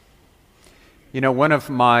You know, one of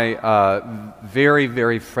my very,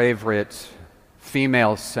 very favorite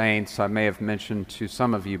female saints, I may have mentioned to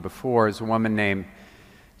some of you before, is a woman named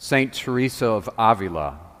Saint Teresa of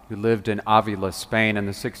Avila, who lived in Avila, Spain in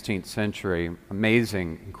the 16th century.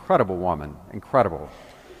 Amazing, incredible woman, incredible.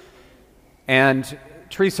 And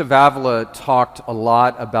Teresa of Avila talked a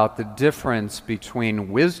lot about the difference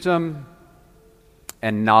between wisdom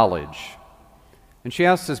and knowledge. And she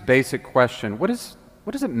asked this basic question, what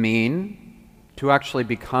does it mean to actually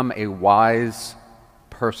become a wise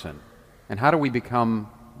person? And how do we become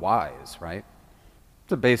wise, right?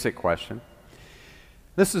 It's a basic question.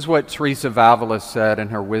 This is what Teresa of Avila said in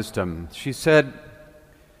her wisdom. She said,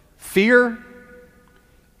 "Fear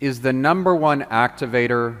is the number one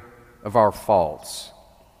activator of our faults."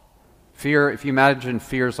 Fear, if you imagine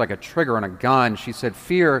fear is like a trigger on a gun, she said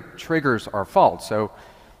fear triggers our faults. So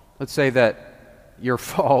let's say that your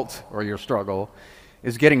fault or your struggle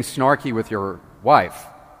is getting snarky with your wife,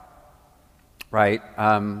 right?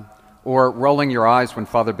 Or rolling your eyes when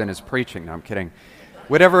Father Ben is preaching. No, I'm kidding.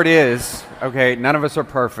 Whatever it is, okay, none of us are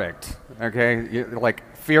perfect, okay? You're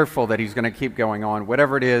like fearful that he's going to keep going on.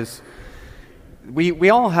 Whatever it is, we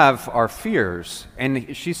all have our fears.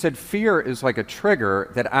 And she said fear is like a trigger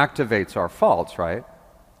that activates our faults, right?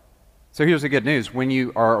 So here's the good news. When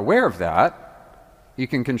you are aware of that, you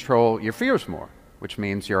can control your fears more, which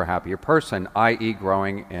means you're a happier person, i.e.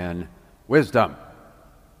 growing in wisdom.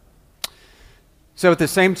 So at the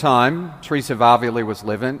same time, Teresa of Avila was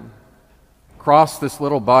living, crossed this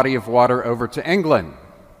little body of water over to England.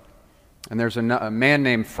 And there's a man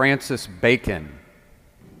named Francis Bacon.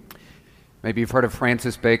 Maybe you've heard of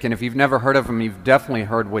Francis Bacon. If you've never heard of him, you've definitely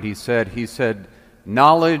heard what he said. He said,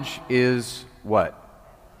 knowledge is what?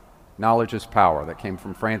 Knowledge is power. That came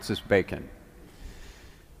from Francis Bacon.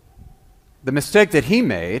 The mistake that he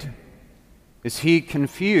made is he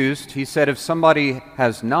confused. He said if somebody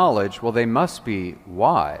has knowledge, well, they must be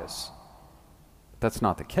wise. But that's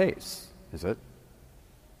not the case, is it?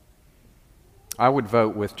 I would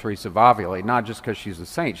vote with Teresa of Avila, not just because she's a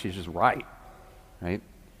saint, she's just right?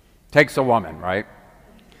 Takes a woman, right?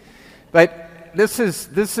 But this is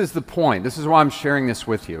the point. This is why I'm sharing this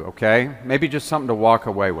with you, okay? Maybe just something to walk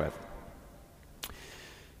away with.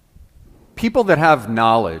 People that have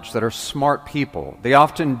knowledge, that are smart people, they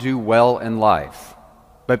often do well in life.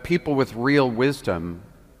 But people with real wisdom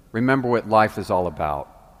remember what life is all about.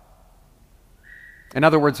 In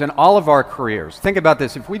other words, in all of our careers, think about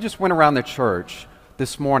this. If we just went around the church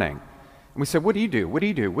this morning and we said, what do you do? What do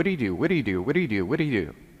you do? What do you do? What do you do? What do you do? What do you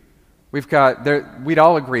do? We'd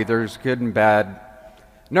all agree there's good and bad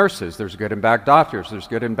nurses, there's good and bad doctors, there's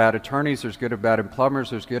good and bad attorneys, there's good and bad plumbers,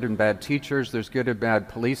 there's good and bad teachers, there's good and bad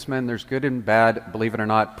policemen, there's good and bad, believe it or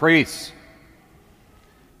not, priests.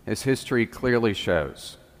 As history clearly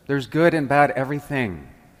shows, there's good and bad everything.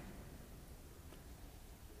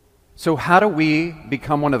 So how do we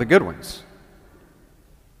become one of the good ones?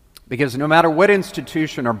 Because no matter what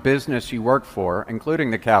institution or business you work for,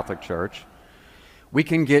 including the Catholic Church, we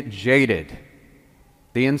can get jaded.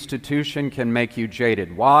 The institution can make you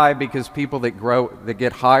jaded. Why? Because people that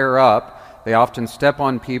get higher up, they often step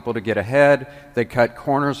on people to get ahead, they cut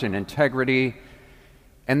corners in integrity,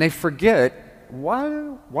 and they forget,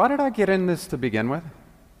 why did I get in this to begin with?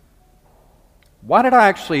 Why did I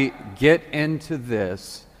actually get into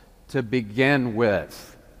this to begin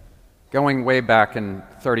with, going way back in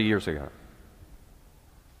 30 years ago?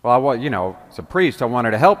 Well, as a priest, I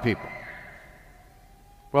wanted to help people.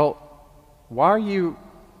 Well, why are you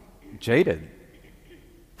jaded?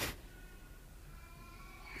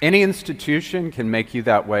 Any institution can make you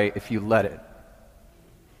that way if you let it,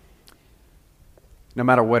 no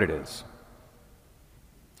matter what it is.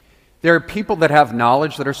 There are people that have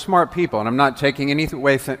knowledge that are smart people, and I'm not taking anything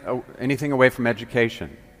away from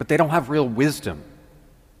education, but they don't have real wisdom.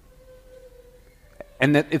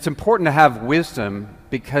 And that it's important to have wisdom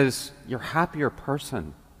because you're a happier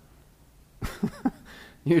person.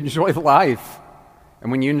 You enjoy life.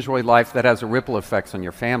 And when you enjoy life, that has a ripple effects on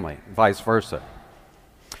your family, vice versa.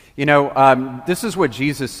 This is what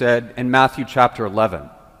Jesus said in Matthew chapter 11.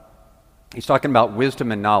 He's talking about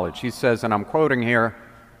wisdom and knowledge. He says, and I'm quoting here,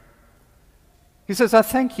 he says, I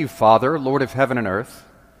thank you, Father, Lord of heaven and earth,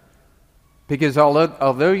 because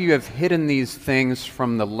although you have hidden these things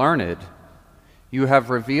from the learned, you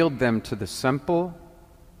have revealed them to the simple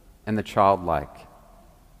and the childlike.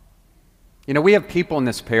 We have people in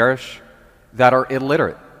this parish that are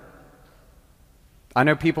illiterate. I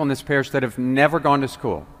know people in this parish that have never gone to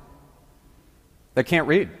school. They can't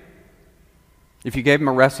read. If you gave them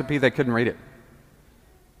a recipe, they couldn't read it.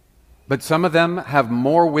 But some of them have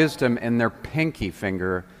more wisdom in their pinky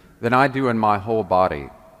finger than I do in my whole body.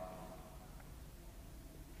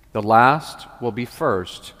 The last will be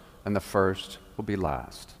first, and the first will be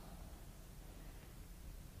last.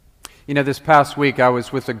 You know, this past week I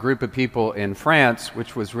was with a group of people in France,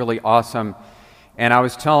 which was really awesome. And I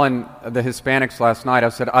was telling the Hispanics last night, I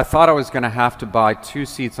said, I thought I was going to have to buy 2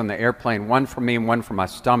 seats on the airplane, one for me and one for my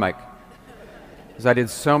stomach. Because I did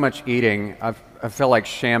so much eating. I felt like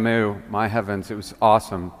Shamu. My heavens, it was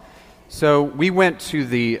awesome. So we went to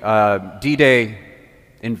the D-Day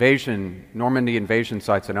invasion, Normandy invasion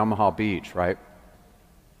sites at Omaha Beach, right?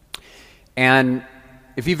 And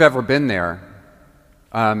if you've ever been there,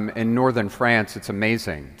 in northern France, it's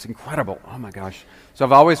amazing. It's incredible. Oh my gosh. So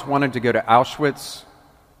I've always wanted to go to Auschwitz,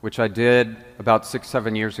 which I did about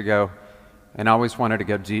 6-7 years ago, and I always wanted to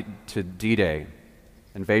go to D-Day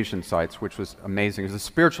invasion sites, which was amazing. It was a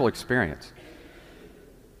spiritual experience.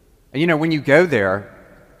 And you know, when you go there,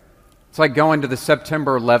 it's like going to the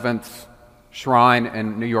September 11th shrine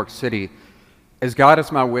in New York City. As God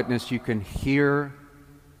is my witness, you can hear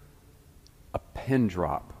a pin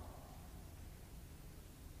drop.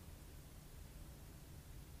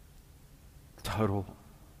 Total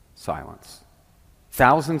silence.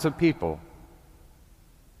 Thousands of people.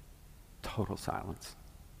 Total silence.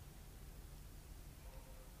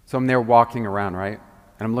 So I'm there walking around, right?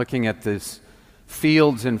 And I'm looking at this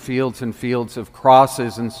fields and fields and fields of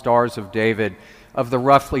crosses and stars of David, of the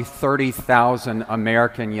roughly 30,000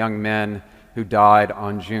 American young men who died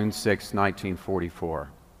on June 6,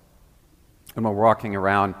 1944. And we're walking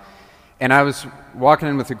around. And I was walking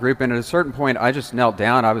in with a group, and at a certain point, I just knelt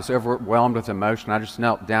down. I was overwhelmed with emotion. I just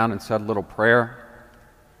knelt down and said a little prayer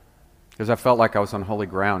because I felt like I was on holy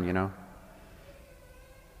ground, you know.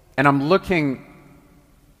 And I'm looking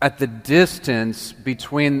at the distance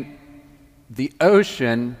between the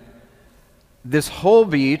ocean, this whole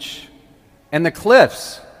beach, and the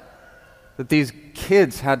cliffs that these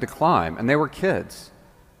kids had to climb. And they were kids.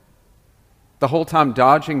 The whole time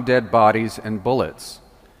dodging dead bodies and bullets.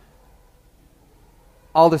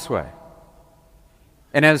 All this way.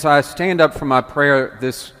 And as I stand up for my prayer,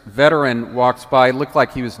 this veteran walks by. It looked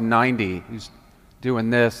like he was 90. He's doing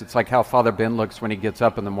this. It's like how Father Ben looks when he gets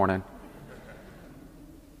up in the morning.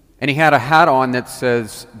 And he had a hat on that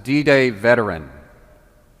says D-Day Veteran.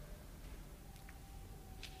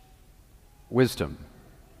 Wisdom.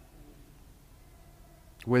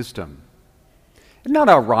 Wisdom. Isn't that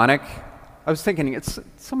ironic? I was thinking it's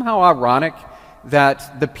somehow ironic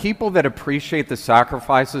that the people that appreciate the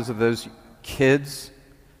sacrifices of those kids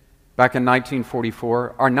back in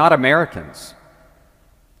 1944 are not Americans.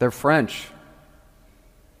 They're French.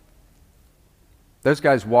 Those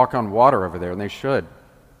guys walk on water over there, and they should.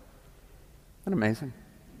 Isn't that amazing?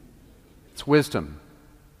 It's wisdom.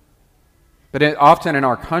 But often in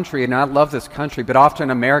our country, and I love this country, but often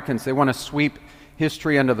Americans, they want to sweep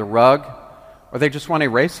history under the rug, or they just want to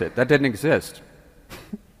erase it. That didn't exist.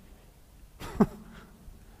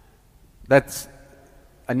 That's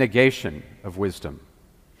a negation of wisdom.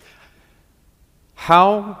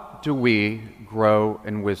 How do we grow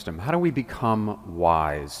in wisdom? How do we become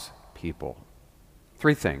wise people?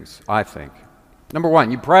 3 things, I think. Number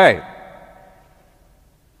 1, you pray.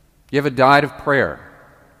 You have a diet of prayer,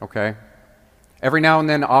 okay? Every now and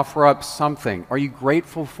then offer up something. Are you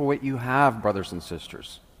grateful for what you have, brothers and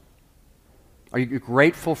sisters? Are you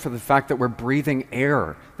grateful for the fact that we're breathing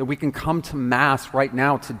air, that we can come to Mass right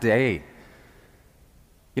now, today?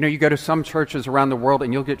 You know, you go to some churches around the world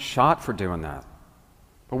and you'll get shot for doing that.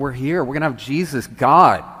 But we're here. We're going to have Jesus,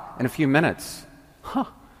 God, in a few minutes.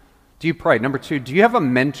 Do you pray? Number 2, do you have a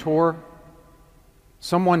mentor?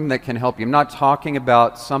 Someone that can help you. I'm not talking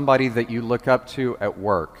about somebody that you look up to at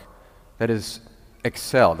work that is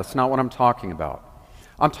excelled. That's not what I'm talking about.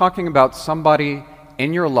 I'm talking about somebody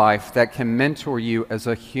in your life that can mentor you as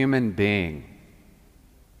a human being.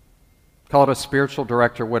 Call it a spiritual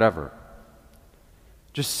director, whatever.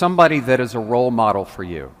 Just somebody that is a role model for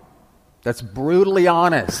you, that's brutally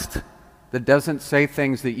honest, that doesn't say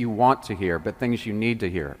things that you want to hear, but things you need to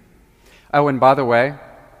hear. Oh, and by the way,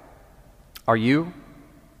 are you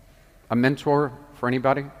a mentor for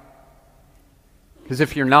anybody? Because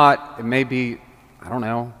if you're not, it may be, I don't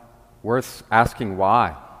know, worth asking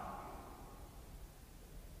why.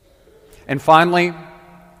 And finally,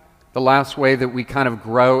 the last way that we kind of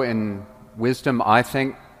grow in wisdom, I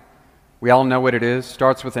think, we all know what it is.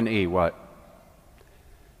 Starts with an E. What?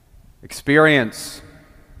 Experience.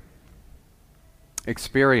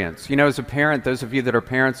 Experience. You know, as a parent, those of you that are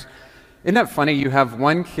parents, isn't that funny? You have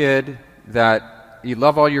one kid that you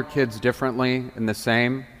love all your kids differently and the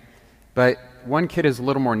same, but one kid is a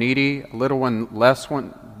little more needy, a little one less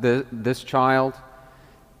this child.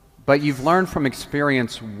 but you've learned from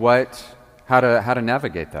experience how to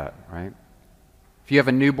navigate that, right? If you have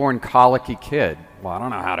a newborn colicky kid, well, I don't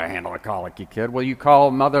know how to handle a colicky kid. Well, you call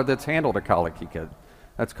a mother that's handled a colicky kid.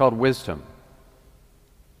 That's called wisdom.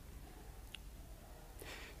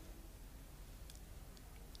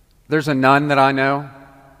 There's a nun that I know,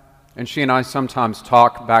 and she and I sometimes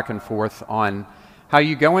talk back and forth on how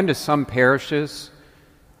you go into some parishes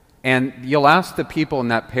and you'll ask the people in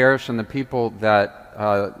that parish and the people that,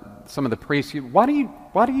 some of the priests, why do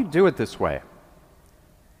you do it this way?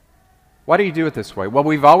 Why do you do it this way? Well,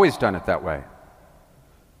 we've always done it that way.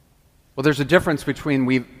 Well, there's a difference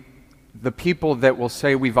between the people that will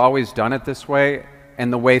say we've always done it this way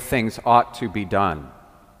and the way things ought to be done.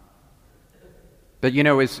 But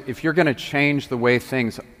if you're going to change the way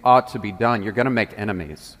things ought to be done, you're going to make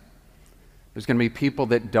enemies. There's going to be people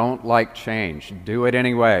that don't like change. Do it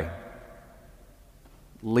anyway.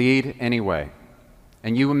 Lead anyway.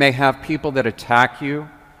 And you may have people that attack you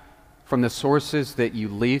from the sources that you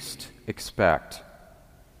least expect.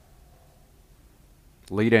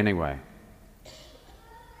 Lead anyway.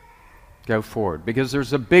 Go forward. Because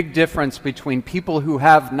there's a big difference between people who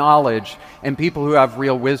have knowledge and people who have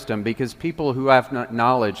real wisdom. Because people who have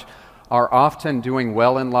knowledge are often doing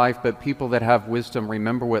well in life, but people that have wisdom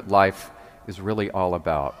remember what life is really all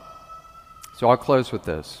about. So I'll close with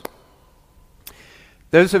this.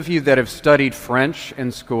 Those of you that have studied French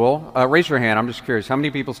in school, raise your hand. I'm just curious. How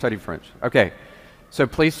many people studied French? Okay. So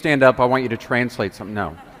please stand up. I want you to translate something.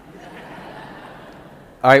 No.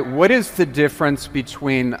 All right. What is the difference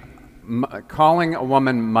between calling a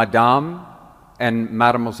woman madame and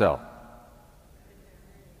mademoiselle?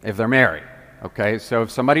 If they're married. Okay. So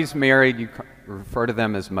if somebody's married, you refer to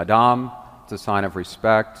them as madame. It's a sign of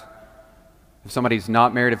respect. If somebody's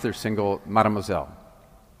not married, if they're single, mademoiselle.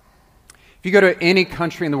 If you go to any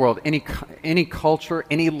country in the world, any culture,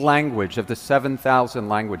 any language of the 7,000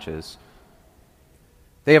 languages,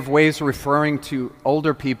 they have ways of referring to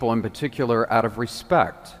older people in particular out of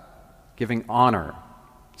respect, giving honor,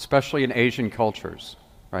 especially in Asian cultures,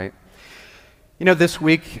 right? This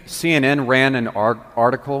week, CNN ran an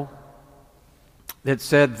article that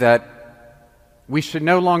said that we should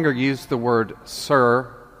no longer use the word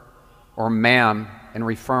sir or ma'am in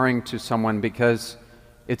referring to someone because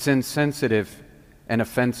it's insensitive and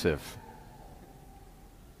offensive.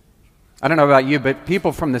 I don't know about you, but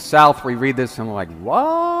people from the South, we read this and we're like,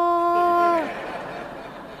 what?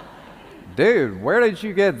 Dude, where did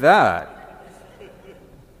you get that?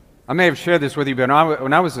 I may have shared this with you, but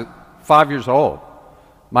when I was 5 years old,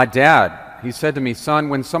 my dad, he said to me, son,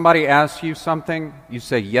 when somebody asks you something, you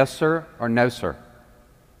say yes, sir, or no, sir.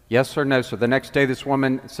 Yes, sir, no, sir. The next day, this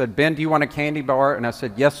woman said, Ben, do you want a candy bar? And I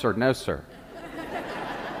said, yes, sir, no, sir.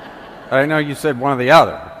 I know you said one or the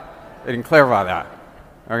other. They didn't clarify that.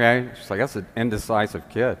 Okay? She's like, that's an indecisive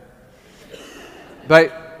kid.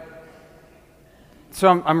 But,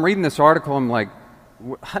 so I'm reading this article, I'm like,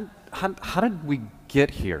 how did we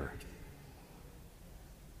get here?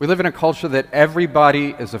 We live in a culture that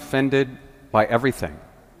everybody is offended by everything.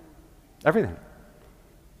 Everything.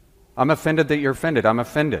 I'm offended that you're offended. I'm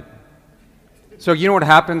offended. So you know what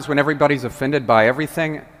happens when everybody's offended by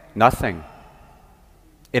everything? Nothing.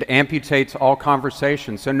 It amputates all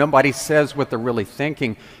conversation, so nobody says what they're really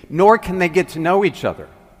thinking, nor can they get to know each other.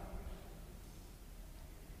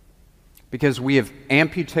 Because we have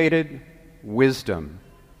amputated wisdom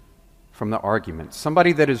from the argument.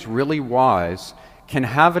 Somebody that is really wise can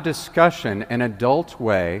have a discussion in an adult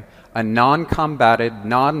way, a non-combated,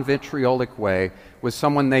 non-vitriolic way, with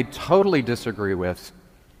someone they totally disagree with,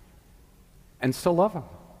 and still love them.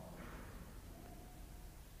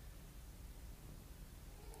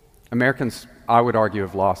 Americans, I would argue,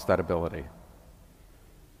 have lost that ability.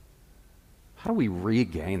 How do we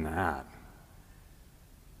regain that?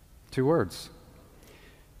 2 words.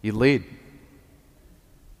 You lead.